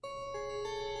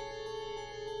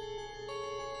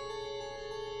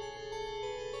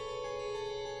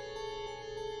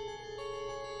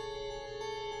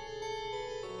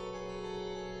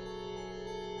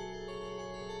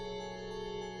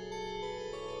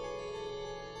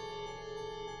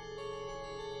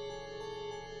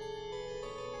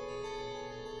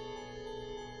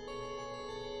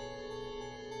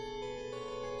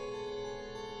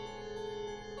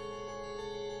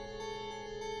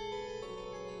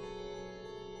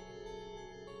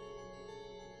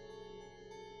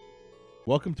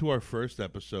Welcome to our first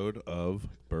episode of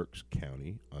Berks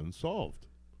County Unsolved.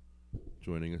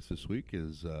 Joining us this week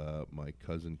is my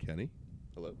cousin Kenny.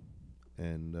 Hello.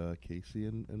 And Casey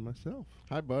and myself.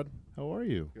 Hi, bud. How are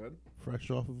you? Good. Fresh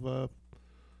off of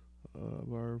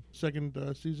our second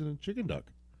season in Chicken Duck.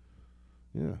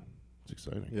 Yeah, it's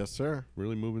exciting. Yes, sir.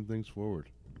 Really moving things forward.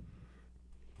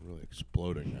 Really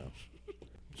exploding now.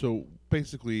 So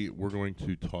basically, we're going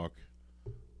to talk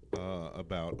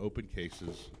about open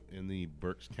cases in the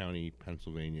Berks County,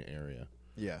 Pennsylvania area.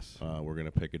 Yes. We're going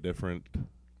to pick a different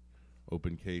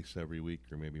open case every week,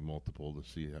 or maybe multiple, to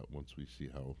see how once we see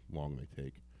how long they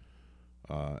take.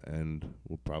 And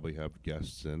we'll probably have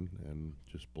guests in and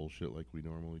just bullshit like we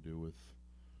normally do with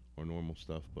our normal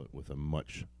stuff, but with a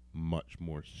much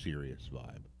more serious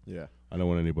vibe. Yeah. I don't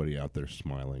want anybody out there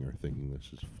smiling or thinking this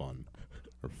is fun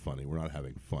or funny. We're not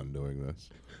having fun doing this.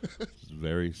 It's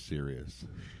very serious.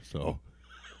 So,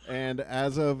 And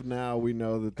as of now, we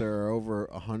know that there are over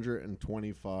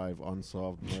 125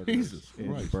 unsolved murders Jesus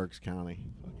in Christ. Berks County.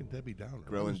 fucking Debbie Downer.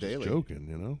 Growing I was just daily. joking,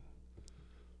 you know?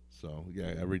 So,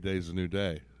 yeah, every day's a new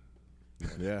day.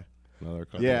 Yeah. Another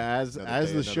couple. Yeah, as Another as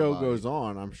day, the another show body. goes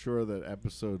on, I'm sure that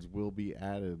episodes will be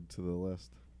added to the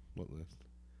list What list?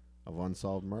 of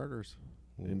unsolved murders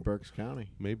in Well, Berks County.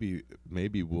 Maybe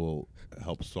we'll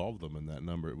help solve them in that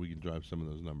number. We can drive some of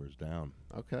those numbers down.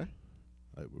 Okay.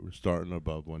 We're starting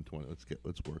above 120.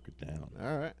 Let's work it down.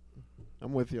 All right.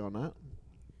 I'm with you on that.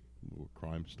 We're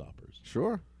Crime Stoppers.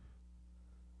 Sure.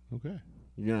 Okay.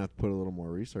 You're going to have to put a little more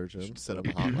research in. Should set up a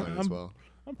hotline as well.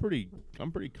 I'm pretty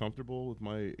comfortable with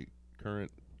my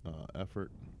current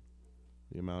effort.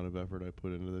 The amount of effort I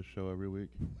put into this show every week.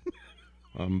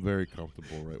 I'm very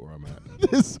comfortable right where I'm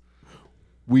at. This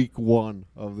week one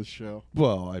of the show.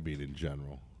 Well, I mean in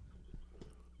general.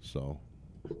 So,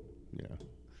 yeah.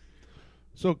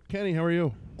 So, Kenny, how are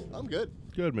you? I'm good.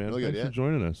 Good, man. Really Thanks good, for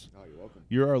joining us. Oh, you're welcome.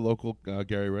 You're our local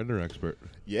Gary Redner expert.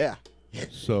 Yeah.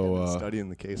 So, I've been studying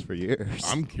the case for years.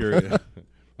 I'm curious.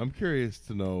 I'm curious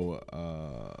to know.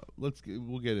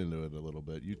 We'll get into it a little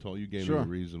bit. You gave me Sure. a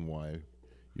reason why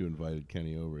you invited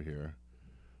Kenny over here,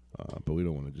 but we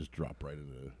don't want to just drop right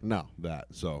into No. that.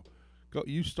 So, go.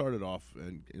 You started off,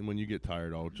 and when you get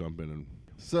tired, I'll jump in and.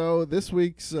 So this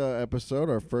week's episode,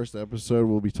 our first episode,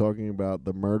 we'll be talking about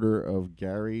the murder of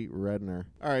Gary Redner.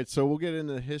 All right, so we'll get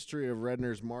into the history of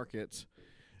Redner's Markets.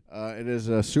 It is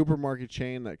a supermarket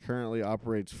chain that currently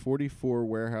operates 44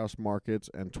 warehouse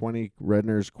markets and 20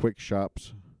 Redner's quick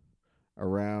shops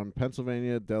around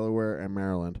Pennsylvania, Delaware, and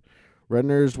Maryland.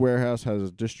 Redner's warehouse has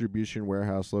a distribution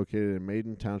warehouse located in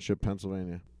Maiden Township,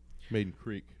 Pennsylvania. Maiden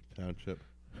Creek Township.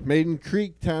 Maiden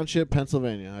Creek Township,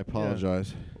 Pennsylvania. I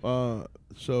apologize.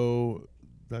 So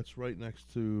that's right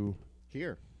next to.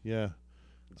 Here. Yeah.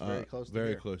 It's very close to Very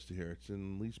here. close to here. It's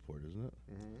in Leesport, isn't it?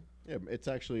 Mm-hmm. Yeah, it's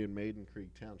actually in Maiden Creek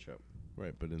Township.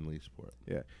 Right, but in Leesport.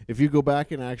 Yeah. If you go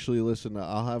back and actually listen to,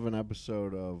 I'll have an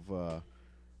episode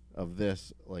of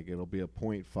this, like it'll be a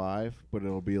 0.5, but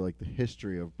it'll be like the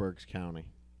history of Berks County.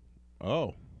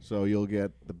 Oh. So you'll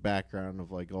get the background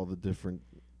of like all the different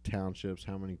townships,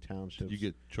 how many townships. You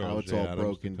get how Charles it's J. all Adams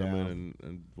broken to come down. in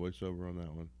and voice over on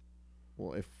that one.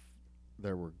 Well, if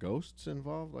there were ghosts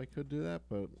involved, I could do that,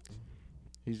 but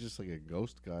he's just like a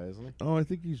ghost guy, isn't he? Oh, I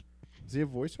think he's. Is he a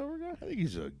voiceover guy? I think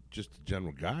he's just a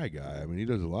general guy. I mean, he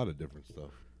does a lot of different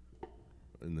stuff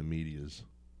in the medias.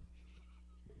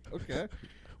 Okay.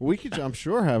 We could, I'm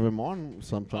sure, have him on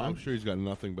sometime. I'm sure he's got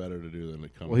nothing better to do than to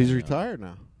come. Well, he's hang out. retired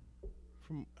now.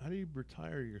 From how do you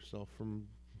retire yourself from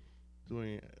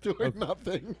doing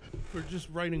nothing. for just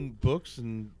writing books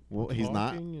and Well, he's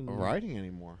not talking and- writing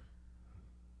anymore.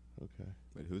 Okay,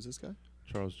 Wait, who's this guy?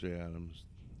 Charles J. Adams,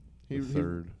 He the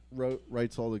third.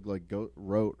 writes all the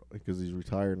wrote because he's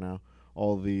retired now.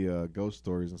 All the ghost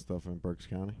stories and stuff in Berks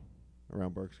County,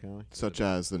 around Berks County. Such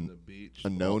as the the beach, a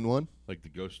known one? like the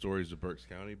ghost stories of Berks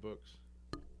County books.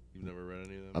 You've never read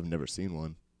any of them? I've never seen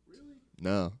one. Really?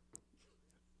 No.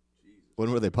 When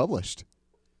were they published?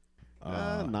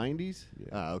 90s. Yeah.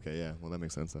 Ah, okay, yeah. Well, that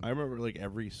makes sense then. I remember like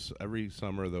every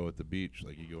summer though at the beach,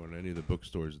 like you go in any of the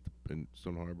bookstores in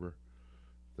Stone Harbor,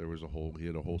 he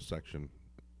had a whole section,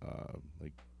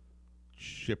 like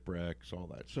shipwrecks, all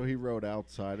that. So he wrote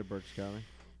outside of Berks County.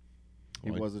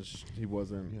 He Like- wasn't. He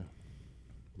wasn't. Yeah.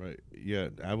 Right. Yeah.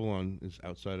 Avalon is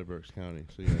outside of Berks County.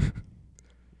 So yeah.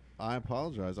 I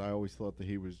apologize. I always thought that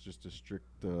he was just a strict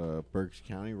Berks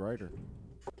County writer.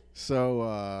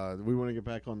 So we want to get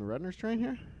back on the Redner's train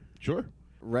here. Sure.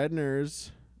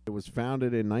 Redner's. It was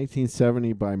founded in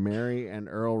 1970 by Mary and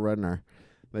Earl Redner.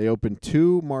 They opened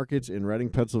 2 markets in Reading,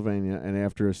 Pennsylvania, and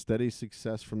after a steady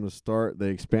success from the start, they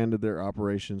expanded their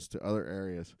operations to other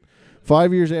areas.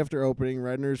 5 years after opening,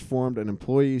 Redner's formed an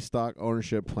employee stock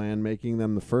ownership plan, making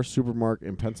them the first supermarket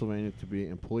in Pennsylvania to be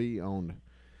employee-owned.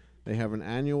 They have an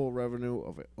annual revenue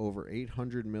of over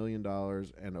 $800 million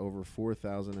and over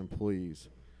 4,000 employees.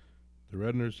 The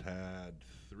Redners had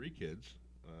 3 kids,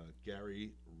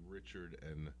 Gary, Richard,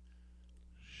 and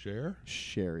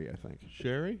Sherry, I think.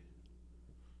 Sherry?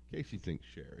 Casey thinks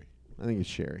Sherry. I think it's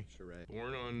Sherry.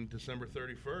 Born on December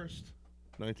 31st,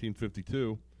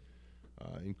 1952,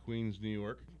 in Queens, New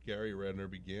York, Gary Redner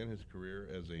began his career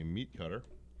as a meat cutter,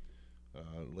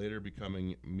 later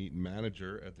becoming meat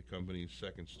manager at the company's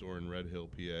second store in Red Hill,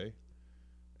 PA,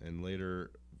 and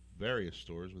later various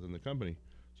stores within the company.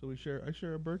 So I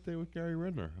share a birthday with Gary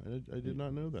Redner. I did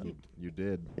not know that. You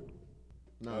did.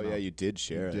 No, yeah, you did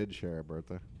share it. You did share a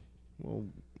birthday. Well,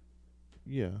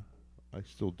 yeah, I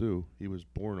still do. He was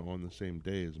born on the same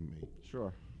day as me.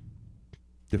 Sure.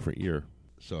 Different year.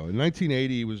 So in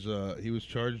 1980, he was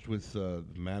charged with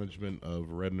management of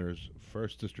Redner's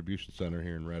first distribution center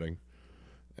here in Reading,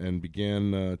 and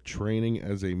began training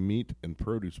as a meat and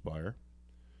produce buyer.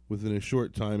 Within a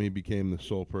short time, he became the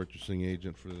sole purchasing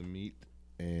agent for the meat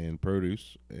and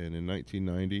produce, and in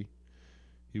 1990,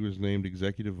 he was named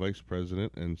executive vice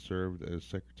president and served as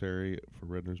secretary for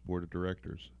Redner's board of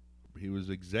directors. He was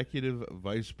executive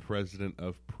vice president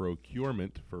of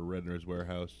procurement for Redner's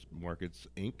Warehouse Markets,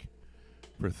 Inc.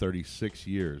 for 36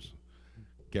 years.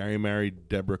 Gary married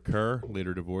Deborah Kerr,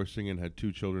 later divorcing, and had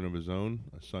 2 children of his own,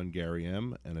 a son, Gary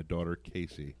M., and a daughter,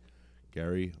 Casey.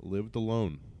 Gary lived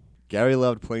alone. Gary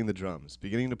loved playing the drums,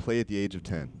 beginning to play at the age of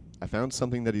 10. I found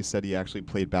something that he said he actually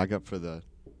played backup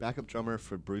drummer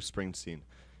for Bruce Springsteen.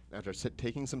 After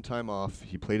taking some time off,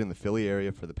 he played in the Philly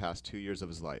area for the past 2 years of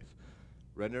his life.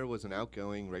 Redner was an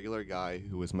outgoing, regular guy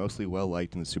who was mostly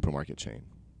well-liked in the supermarket chain.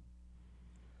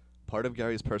 Part of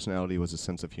Gary's personality was a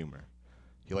sense of humor.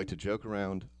 He liked to joke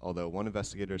around, although one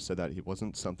investigator said that he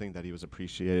wasn't something that he was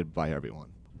appreciated by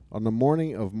everyone. On the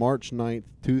morning of March 9th,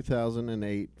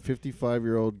 2008,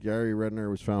 55-year-old Gary Redner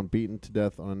was found beaten to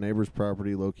death on a neighbor's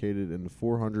property located in the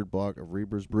 400 block of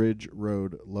Reapers Bridge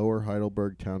Road, Lower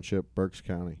Heidelberg Township, Berks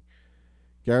County.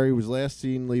 Gary was last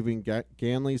seen leaving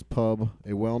Ganley's Pub,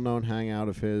 a well-known hangout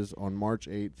of his, on March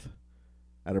 8th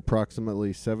at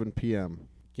approximately 7 p.m.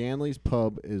 Ganley's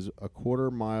Pub is a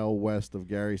quarter-mile west of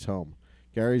Gary's home.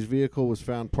 Gary's vehicle was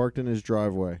found parked in his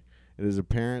driveway. It is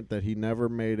apparent that he never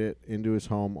made it into his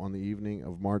home on the evening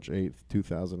of March 8th,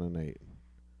 2008.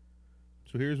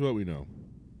 So here's what we know.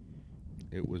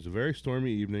 It was a very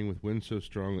stormy evening with winds so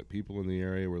strong that people in the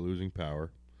area were losing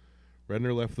power.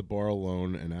 Redner left the bar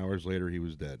alone, and hours later he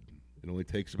was dead. It only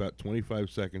takes about 25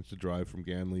 seconds to drive from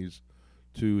Ganley's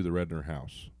to the Redner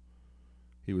house.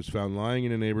 He was found lying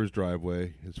in a neighbor's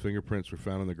driveway. His fingerprints were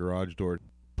found on the garage door.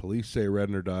 Police say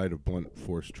Redner died of blunt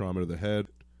force trauma to the head.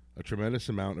 A tremendous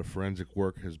amount of forensic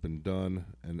work has been done,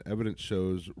 and evidence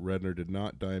shows Redner did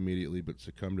not die immediately but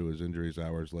succumbed to his injuries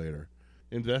hours later.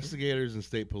 Investigators and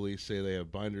state police say they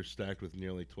have binders stacked with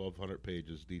nearly 1,200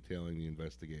 pages detailing the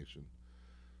investigation.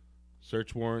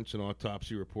 Search warrants and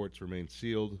autopsy reports remain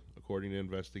sealed. According to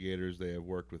investigators, they have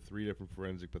worked with 3 different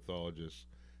forensic pathologists,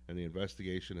 and the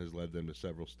investigation has led them to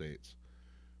several states.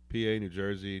 PA, New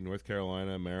Jersey, North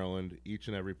Carolina, Maryland, each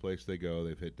and every place they go,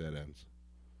 they've hit dead ends.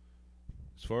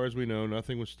 As far as we know,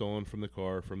 nothing was stolen from the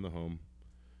car or from the home.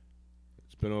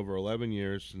 It's been over 11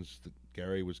 years since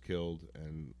Gary was killed,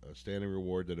 and a standing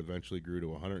reward that eventually grew to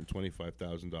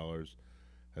 $125,000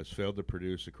 has failed to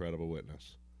produce a credible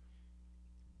witness.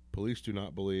 Police do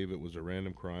not believe it was a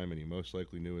random crime, and he most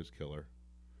likely knew his killer.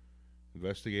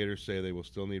 Investigators say they will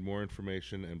still need more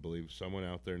information and believe someone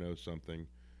out there knows something.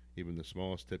 Even the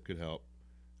smallest tip could help,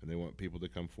 and they want people to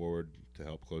come forward to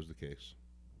help close the case.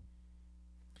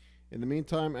 In the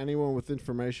meantime, anyone with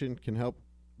information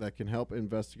that can help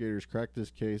investigators crack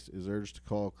this case is urged to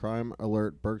call Crime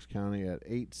Alert Berks County at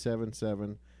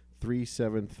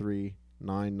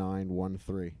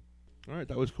 877-373-9913. All right,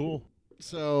 that was cool.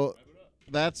 So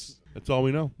that's all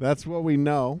we know. That's what we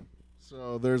know.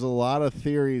 So there's a lot of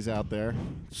theories out there.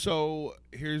 So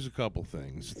here's a couple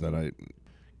things that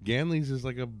Ganley's is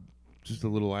like just a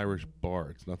little Irish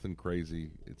bar. It's nothing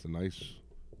crazy. It's in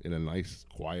a nice,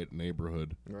 quiet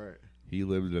neighborhood. Right. He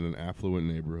lived in an affluent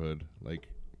neighborhood, like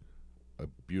a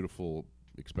beautiful,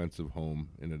 expensive home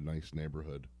in a nice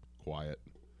neighborhood, quiet.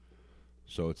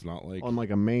 So it's not like on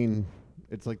like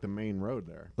it's like the main road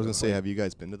there. I was going to say, have you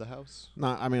guys been to the house? No,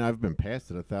 I mean, I've been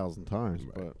past it 1,000 times,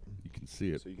 right. But you can see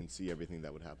it. So you can see everything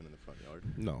that would happen in the front yard?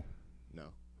 No. No.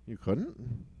 You couldn't?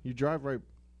 You drive right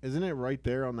Isn't it right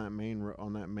there on that main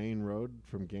road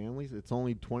from Ganley's? It's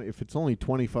only 20. If it's only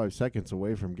 25 seconds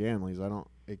away from Ganley's,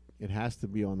 it has to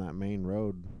be on that main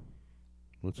road.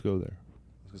 Let's go there.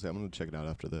 I was gonna say, I'm gonna check it out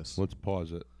after this. Let's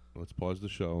pause it. Let's pause the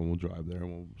show and we'll drive there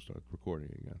and we'll start recording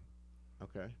again.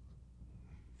 Okay.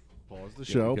 Pause the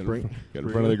show. Get Bring in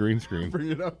front of the green screen.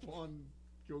 Bring it up on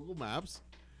Google Maps.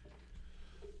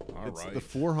 It's the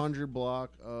 400 block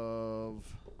of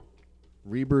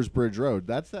Reber's Bridge Road.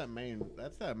 That's that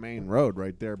main road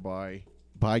right there by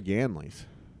Ganley's.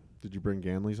 Did you bring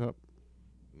Ganley's up?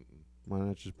 Why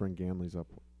not just bring Ganley's up?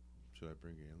 Should I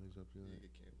bring Ganley's up? Yeah, you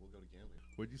can. We'll go to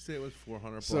Ganley. What'd you say it was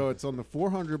 400? So it's on the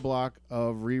 400 block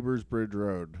of Reber's Bridge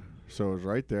Road. So it's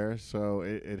right there. So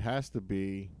it has to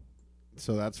be.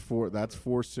 So that's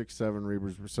 467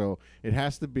 Reber's. So it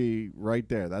has to be right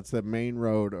there. That's the main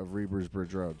road of Reber's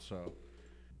Bridge Road. So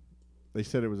they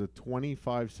said it was a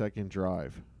 25-second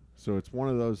drive. So it's one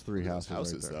of those three houses.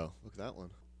 Houses right there. though. Look at that one.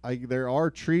 There are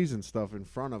trees and stuff in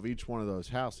front of each one of those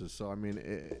houses. So I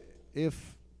mean,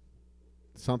 if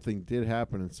something did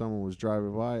happen and someone was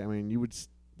driving by, I mean, you would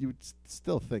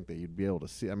still think that you'd be able to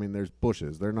see. I mean, there's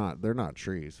bushes. They're not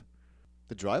trees.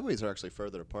 The driveways are actually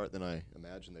further apart than I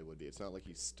imagined they would be. It's not like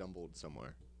he stumbled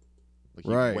somewhere. Like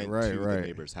he Right, went right, to right. the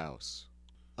neighbor's house.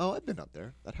 Oh, I've been up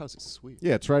there. That house is sweet.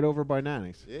 Yeah, it's right over by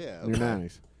Nanny's. Yeah. Near Okay.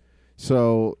 Nanny's.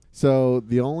 So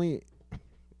the only,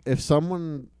 if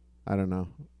someone, I don't know,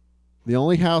 the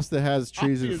only house that has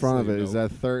trees in front of it is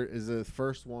the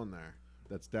first one there.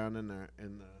 That's down in there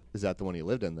Is that the one he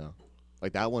lived in though?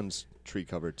 Like that one's tree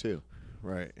covered too.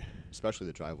 right. Especially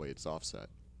the driveway. It's offset.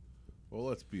 Well,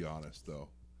 let's be honest, though.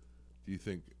 Do you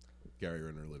think Gary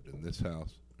Redner lived in this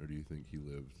house, or do you think he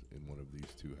lived in one of these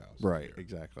two houses? Right, here?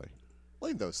 exactly. I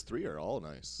think those three are all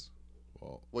nice.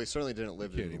 Well, He certainly didn't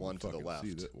live you can't in the even one to the fucking left.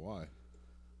 see that. Why?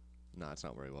 No, that's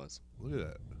not where he was. Look at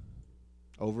that.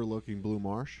 Overlooking Blue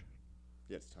Marsh.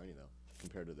 Yeah, it's tiny though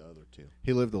compared to the other two.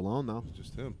 He lived alone though. It's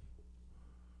just him.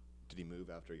 Did he move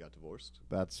after he got divorced?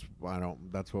 That's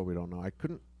what we don't know. I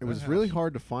couldn't. It That was house really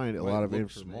hard to find a Might lot of look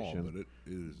information. small, but it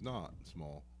is not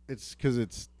small. It's because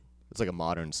it's It's like a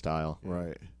modern style.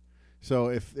 right. So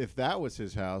if that was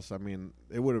his house, I mean,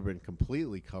 it would have been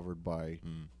completely covered by.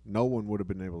 No one would have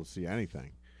been able to see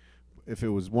anything. If it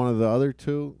was one of the other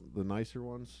two, the nicer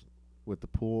ones with the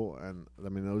pool, and I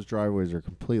mean those driveways are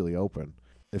completely open.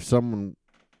 If someone,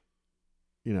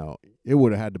 it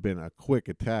would have had to been a quick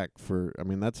attack for. I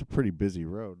mean, that's a pretty busy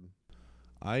road.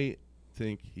 I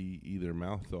think he either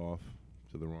mouthed off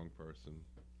to the wrong person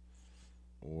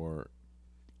or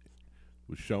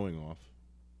was showing off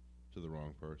to the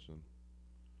wrong person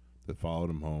that followed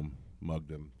him home,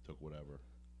 mugged him, took whatever,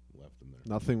 left him there.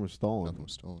 Nothing was stolen. Nothing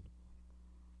was stolen.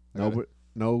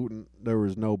 There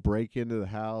was no break into the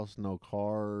house, no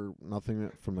car, nothing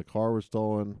from the car was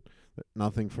stolen.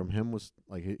 Nothing from him was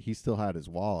he still had his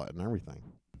wallet and everything.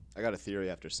 I got a theory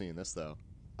after seeing this though.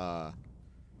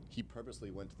 He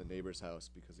purposely went to the neighbor's house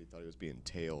because he thought he was being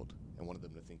tailed and wanted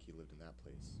them to think he lived in that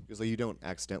place. Because you don't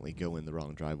accidentally go in the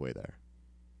wrong driveway there.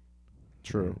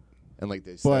 True. And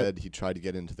they said, he tried to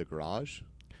get into the garage.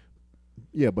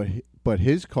 Yeah, but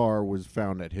his car was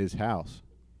found at his house.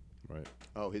 Right.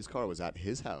 Oh, his car was at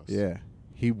his house. Yeah.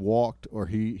 He walked or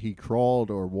he crawled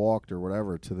or walked or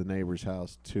whatever to the neighbor's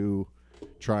house to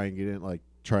try and get in,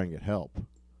 try and get help.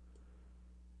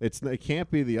 It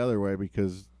can't be the other way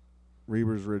because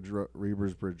Reber's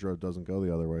Bridge Road doesn't go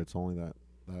the other way. It's only that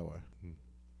way.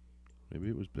 Maybe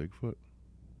it was Bigfoot.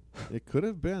 It could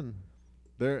have been.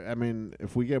 There. I mean,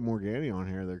 if we get Morgani on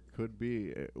here, there could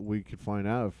be. We could find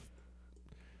out if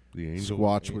The angel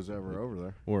Squatch was ever over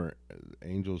there. Or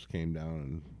angels came down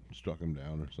and struck him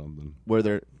down or something. Were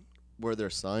there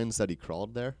signs that he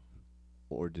crawled there,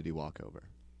 or did he walk over?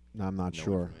 No, I'm not No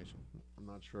sure. information. I'm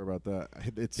not sure about that.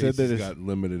 It said that Casey's it's got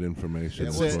limited information. Yeah,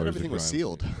 as well, it far said as the everything was crime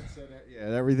sealed. scene.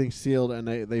 everything's sealed, and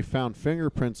they found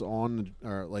fingerprints on,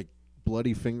 or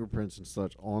bloody fingerprints and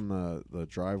such on the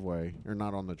driveway, or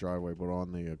not on the driveway, but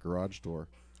on the garage door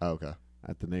Oh, okay.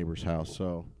 at the neighbor's house.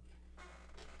 So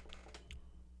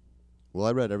Well,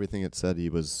 I read everything it said he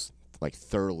was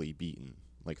thoroughly beaten,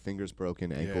 fingers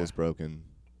broken, ankles broken.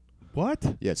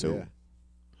 What? Yeah, so yeah.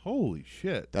 Holy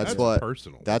shit. That's what-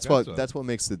 personal. that's what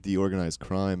makes it the organized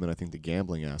crime, and I think the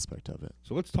gambling aspect of it.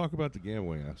 So let's talk about the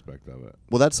gambling aspect of it.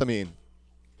 Well,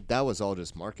 that was all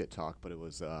just market talk, but it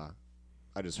was.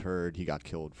 I just heard he got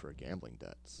killed for gambling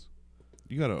debts.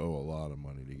 You got to owe a lot of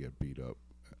money to get beat up.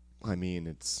 I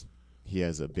mean, he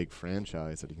has a big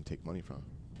franchise that he can take money from.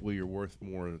 Well, you're worth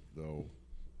more, though,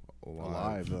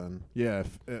 alive then. Yeah.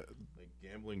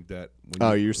 Gambling debt.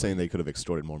 Oh, you're saying they could have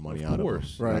extorted more money out of him. Of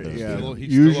course. Right, rather than yeah. being- He's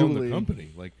still owned the Usually-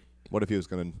 company. What if he was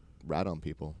going to rat on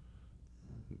people?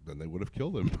 Then they would have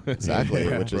killed him. Exactly,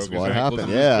 which is Broke his what ankles happened. and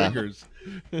his Yeah.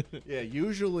 fingers. Yeah,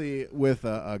 usually with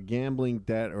a gambling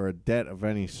debt or a debt of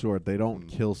any sort, they don't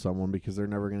kill someone because they're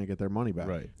never going to get their money back.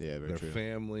 Right. Yeah, very Their true.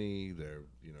 family, their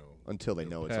Until they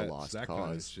their know pets, it's a lost that kind of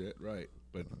cause. shit. Right.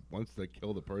 But once they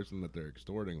kill the person that they're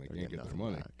extorting, they They're can't getting get their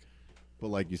nothing money. back. But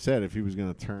like you said, if he was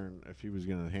going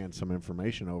to hand some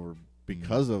information over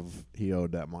because of he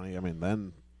owed that money, I mean,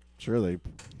 then sure they.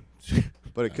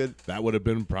 But it could, That would have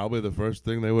been probably the first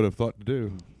thing they would have thought to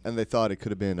do. and they thought it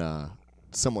could have been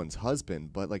someone's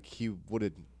husband, but like he would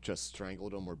have just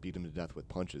strangled him or beat him to death with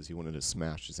punches. He wanted to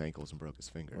smash his ankles and broke his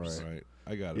fingers. Right.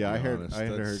 I got it. Yeah, I had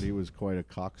heard he was quite a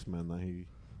coxman. That he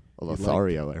A liked-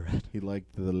 Lothario, I read. he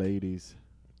liked the ladies.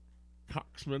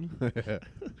 Coxman.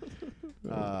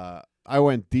 I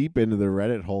went deep into the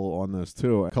Reddit hole on this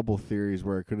too. A couple theories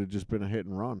where it could have just been a hit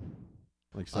and run.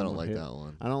 Like I don't someone like hit- that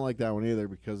one. I don't like that one either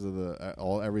because of the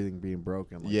everything being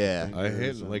broken. Like the Yeah. I hit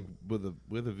fingers like and-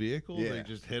 with a vehicle. They Yeah.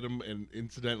 just hit him and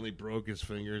incidentally broke his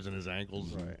fingers and his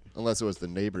ankles. right. Unless it was the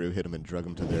neighbor who hit him and drug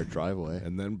him to their driveway.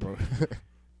 And then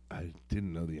I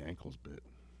didn't know the ankles bit.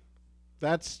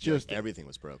 That's just Everything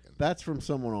was broken. that's from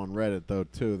someone on Reddit though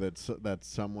too. That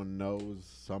someone knows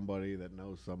somebody that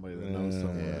knows somebody that knows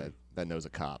somebody. Yeah, that knows a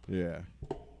cop. Yeah.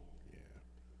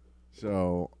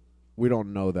 So we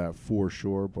don't know that for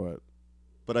sure, but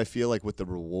But I feel like with the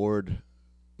reward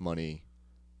money,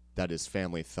 that his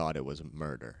family thought it was a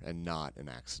murder and not an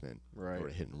accident Right. or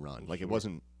a hit and run. Like it Sure.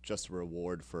 wasn't just a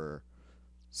reward for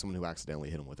someone who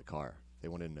accidentally hit him with a car. They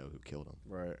wanted to know who killed him.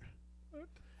 right.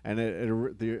 And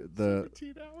the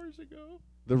 17 hours ago.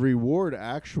 the reward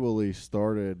actually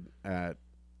started at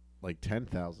like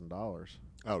 $10,000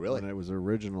 Oh, really? when it was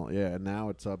original. Yeah, and now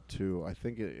it's up to I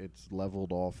think it's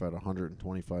leveled off at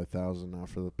 125,000 now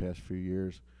for the past few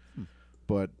years.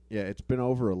 But yeah, it's been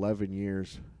over 11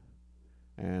 years,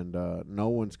 and no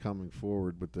one's coming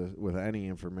forward with any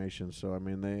information. So I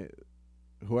mean,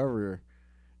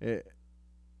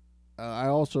 I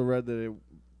also read that it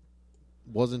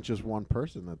wasn't just one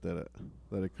person that did it;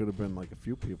 that it could have been like a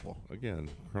few people. Again,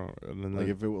 and then Like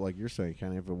if it like you're saying,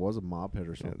 Kenny, if it was a mob hit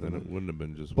or yeah, something, then it wouldn't have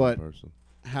been just But- one person.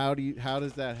 how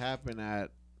does that happen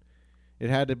at? It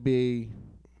had to be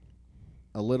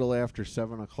a little after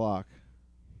 7:00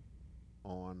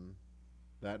 on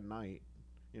that night.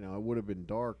 You know, it would have been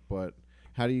dark, but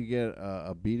how do you get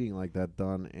a beating like that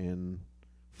done in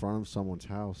front of someone's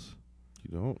house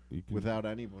You don't. You can, without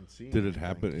anyone seeing? did it anything?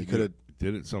 happen? You He coulda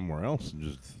did it somewhere else and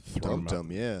just thrown Dumped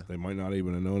him, yeah. They might not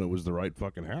even have known it was the right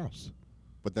fucking house.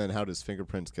 But then how does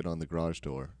fingerprints get on the garage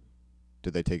door?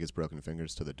 Did they take his broken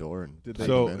fingers to the door and Did take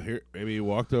So him in? here, maybe he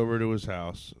walked over to his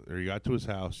house, or he got to his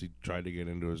house. He tried to get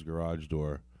into his garage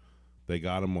door. They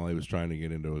got him while he was trying to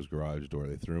get into his garage door.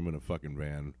 They threw him in a fucking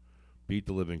van, beat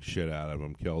the living shit out of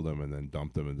him, killed him, and then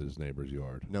dumped him into his neighbor's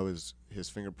yard. No, his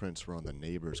fingerprints were on the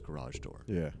neighbor's garage door.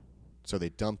 Yeah. So they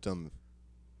dumped him,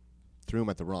 threw him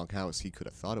at the wrong house. He could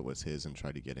have thought it was his and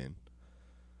tried to get in.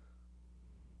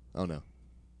 Oh no.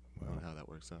 I don't know how that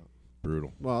works out.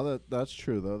 Brutal. Well, that's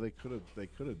true though. They could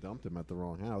have dumped him at the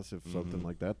wrong house if something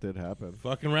like that did happen.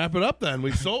 Fucking wrap it up then.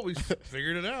 We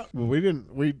figured it out. Well,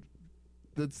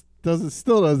 that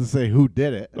still doesn't say who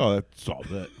did it. Oh, that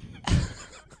solved it.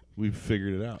 We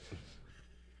figured it out.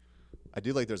 I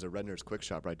do like there's a Redner's Quick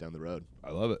Shop right down the road.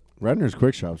 I love it. Redner's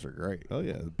Quick Shops are great. Oh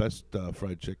yeah, the best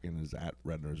fried chicken is at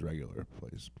Redner's regular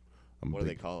place. I'm a What do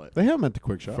they big call it? They have them at the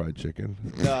Quick Shop. fried chicken.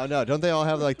 No. Don't they all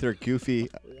have like their goofy?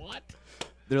 What?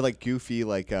 They're like goofy,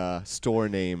 like store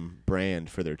name brand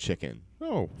for their chicken.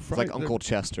 Oh, It's like Uncle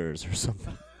Chester's or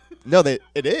something. No, it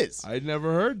is. I'd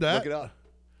never heard that. Look it up.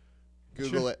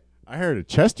 Google it. I heard a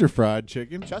Chester Fried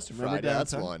Chicken. Chester Remember Fried. Yeah,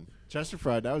 that's downtown? one. Chester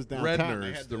Fried. That was downtown. They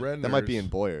Redner's. had The Redner's. That might be in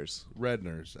Boyers.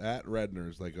 Redner's at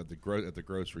Redner's, like at the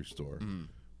grocery store,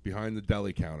 behind the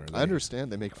deli counter. I understand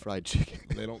they make fried chicken.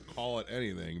 They don't call it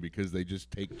anything because they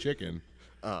just take chicken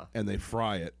Uh, and they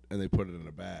fry it and they put it in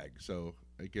a bag. So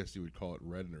I guess you would call it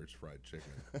Redner's fried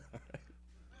chicken.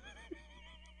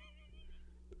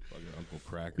 Fucking Uncle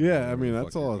Cracker. Yeah, I whatever mean the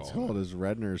that's fuck all you're it's calling called it. is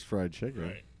Redner's Fried Chicken.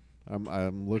 Right. I'm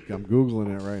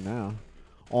googling it right now.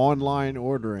 Online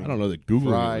ordering. I don't know that Googling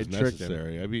fried it was chicken.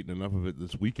 necessary. I've eaten enough of it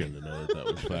this weekend to know that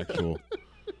was factual.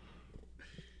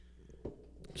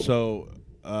 So,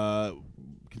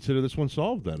 consider this one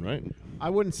solved then, right? I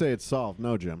wouldn't say it's solved.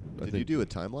 No, Jim. did you do a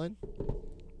timeline?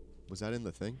 Was that in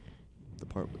the thing? The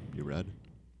part you read?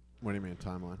 What do you mean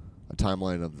timeline? A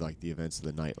timeline of like the events of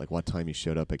the night, like what time he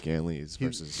showed up at Ganley's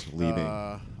versus leaving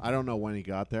I don't know when he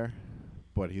got there,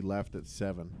 but he left at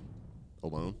 7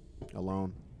 alone.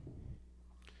 alone.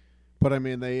 But I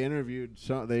mean, they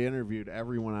interviewed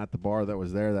everyone at the bar that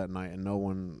was there that night, and no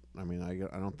one. I mean,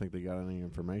 I don't think they got any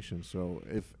information. So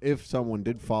if someone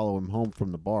did follow him home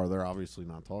from the bar, they're obviously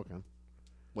not talking.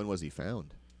 When was he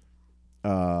found?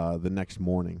 The next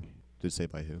morning. Did it say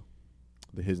by who?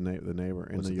 The neighbor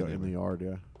in the yard.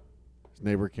 Yeah, his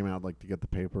neighbor came out like to get the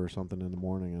paper or something in the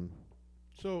morning, and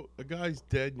So a guy's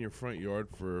dead in your front yard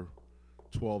for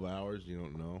 12 hours. You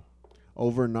don't know.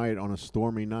 overnight on a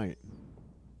stormy night.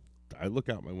 I look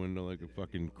out my window like a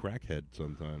fucking crackhead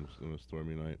sometimes on a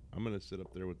stormy night. I'm gonna sit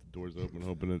up there with the doors open,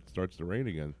 hoping it starts to rain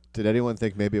again. Did anyone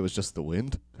think maybe it was just the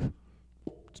wind?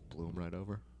 Just blew him right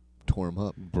over. Tore him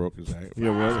up. Broke his ankle.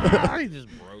 Yeah, he just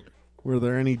broke. were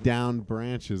there any downed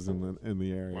branches in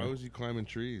the area? Why was he climbing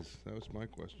trees? That was my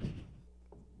question.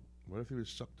 What if he was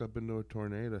sucked up into a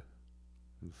tornado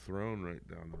and thrown right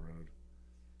down the road?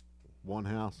 One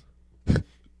house.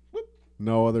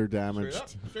 No other damage. Straight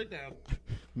up, straight down.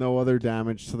 No other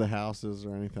damage to the houses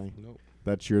or anything. Nope.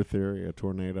 That's your theory, a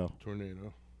tornado.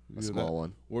 Tornado. A small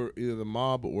one. Or either the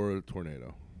mob or a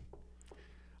tornado.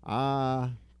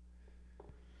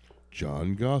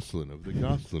 John Goslin of the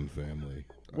Goslin family.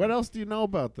 What else do you know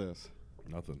about this?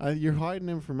 Nothing. You're hiding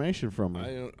information from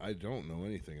me. I don't know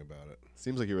anything about it.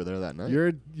 Seems like you were there that night.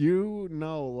 You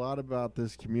know a lot about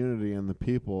this community and the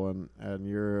people, and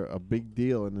you're a big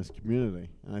deal in this community.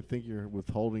 And I think you're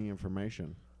withholding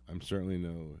information. I'm certainly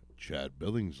no Chad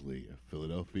Billingsley, a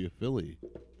Philadelphia Philly.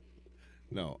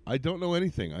 No, I don't know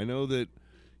anything. I know that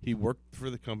he worked for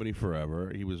the company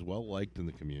forever. He was well liked in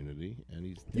the community, and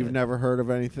he's dead. You've never heard of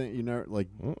anything? You know, like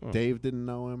Uh-uh. Dave didn't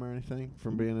know him or anything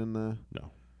from being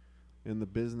in the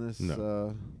business,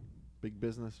 No. big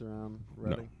business around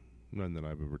Reading. None that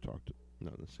I've ever talked to.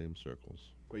 Not in the same circles.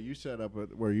 But you set up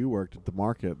at where you worked at the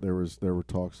market. There were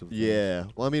talks of Yeah.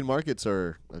 Well, I mean, markets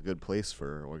are a good place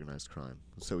for organized crime.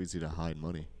 It's so easy to hide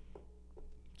money.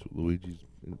 That's what Luigi's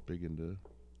big into.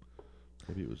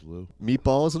 Maybe it was Lou.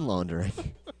 Meatballs and laundering.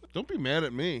 Don't be mad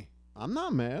at me. I'm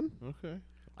not mad. Okay.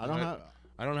 I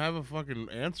don't have a fucking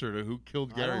answer to who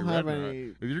killed I Gary don't have Redner. any-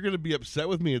 If you're going to be upset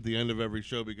with me at the end of every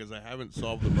show because I haven't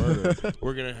solved the murder,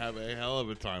 we're going to have a hell of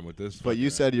a time with this. But you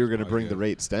fucking said you were going to bring the podcast.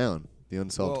 rates down, the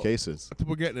unsolved Well, cases.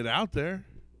 We're getting it out there.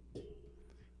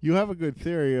 You have a good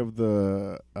theory of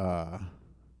the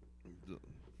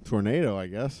tornado, I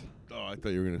guess. Oh, I thought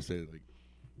you were going to say like.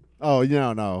 Oh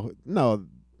no,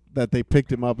 that they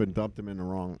picked him up and dumped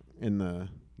him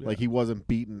like he wasn't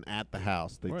beaten at the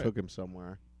house. They Right. took him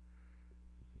somewhere.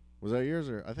 Was that yours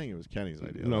or I think it was Kenny's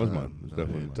idea. No, it was mine. It was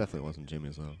definitely it mine. definitely wasn't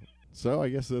Jimmy's though. So I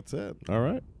guess that's it. All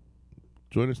right.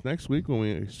 Join us next week when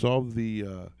we solve the.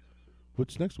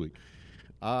 What's next week?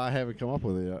 I haven't come up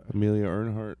with it yet. Amelia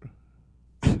Earnhardt.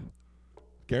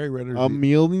 Gary Redner.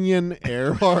 Amelia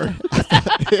Earhart.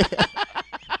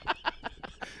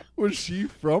 Was she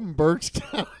from Berks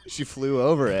County? She flew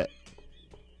over it.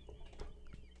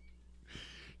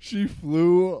 She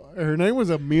flew. Her name was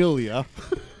Amelia.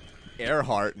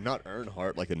 Earhart, not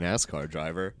Earnhardt, like a NASCAR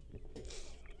driver.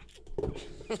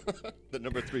 The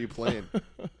number 3 plane.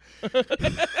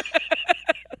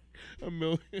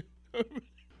 Amelia.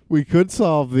 We could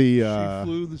solve the. She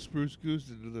flew the Spruce Goose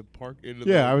into the park.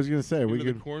 I was gonna say we into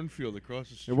the could. cornfield across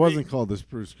the street. It wasn't called the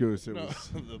Spruce Goose. It No, was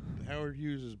the Howard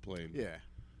Hughes' plane. yeah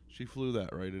She flew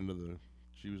that right into the.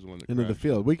 She was the one that into the crashed.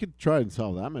 field. We could try and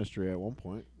solve that mystery at one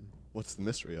point. What's the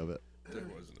mystery of it? There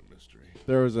wasn't a mystery.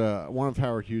 There was one of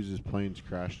Howard Hughes' planes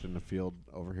crashed in the field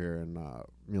over here in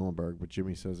Muhlenberg, but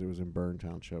Jimmy says it was in Bern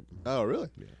Township. Oh, really?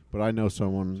 Yeah, But I know it's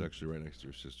someone. actually right next to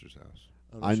her sister's house.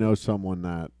 Oh, I know someone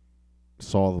that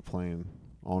saw the plane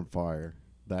on fire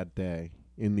that day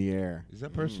in the air Is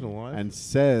that person alive? and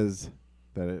says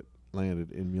that it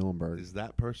landed in Muhlenberg. Is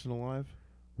that person alive?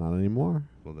 Not anymore.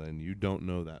 Well, then you don't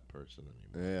know that person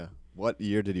anymore. Yeah. What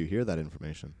year did you hear that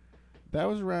information? That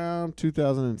was around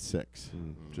 2006.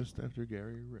 Just after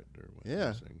Gary Redner went Yeah.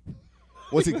 missing.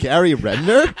 Was it Gary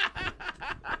Redner?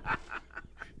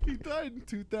 He died in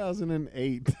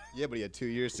 2008. Yeah, but he had 2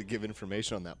 years to give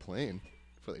information on that plane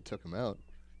before they took him out.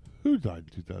 Who died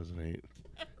in 2008?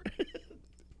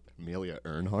 Amelia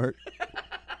Earnhardt.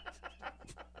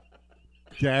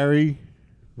 Gary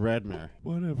Redner.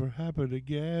 Whatever happened to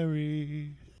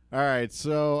Gary? All right,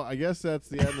 so I guess that's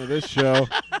the end of this show.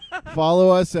 Follow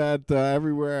us at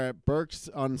everywhere at Berks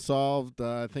Unsolved.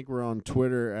 I think we're on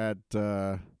Twitter at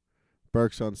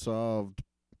Berks Unsolved.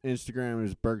 Instagram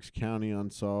is Berks County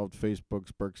Unsolved.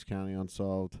 Facebook's Berks County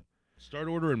Unsolved. Start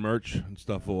ordering merch and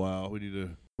stuff a while. We need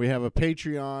to. We have a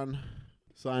Patreon.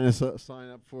 Sign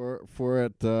up for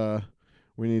it.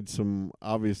 We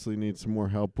obviously need some more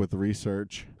help with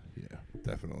research. Yeah,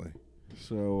 definitely.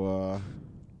 So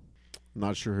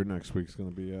Not sure who next week's going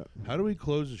to be yet. How do we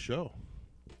close the show?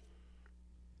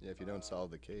 Yeah, if you don't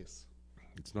solve the case.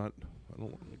 It's not. I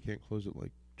can't close it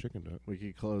like chicken duck. We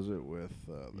could close it with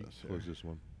You this. close Here. this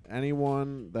one.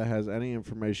 Anyone that has any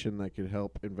information that could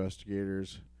help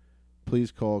investigators,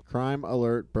 please call Crime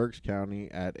Alert Berks County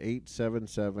at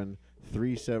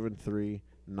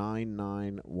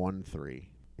 877-373-9913.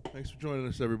 Thanks for joining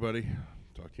us, everybody.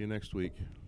 Talk to you next week.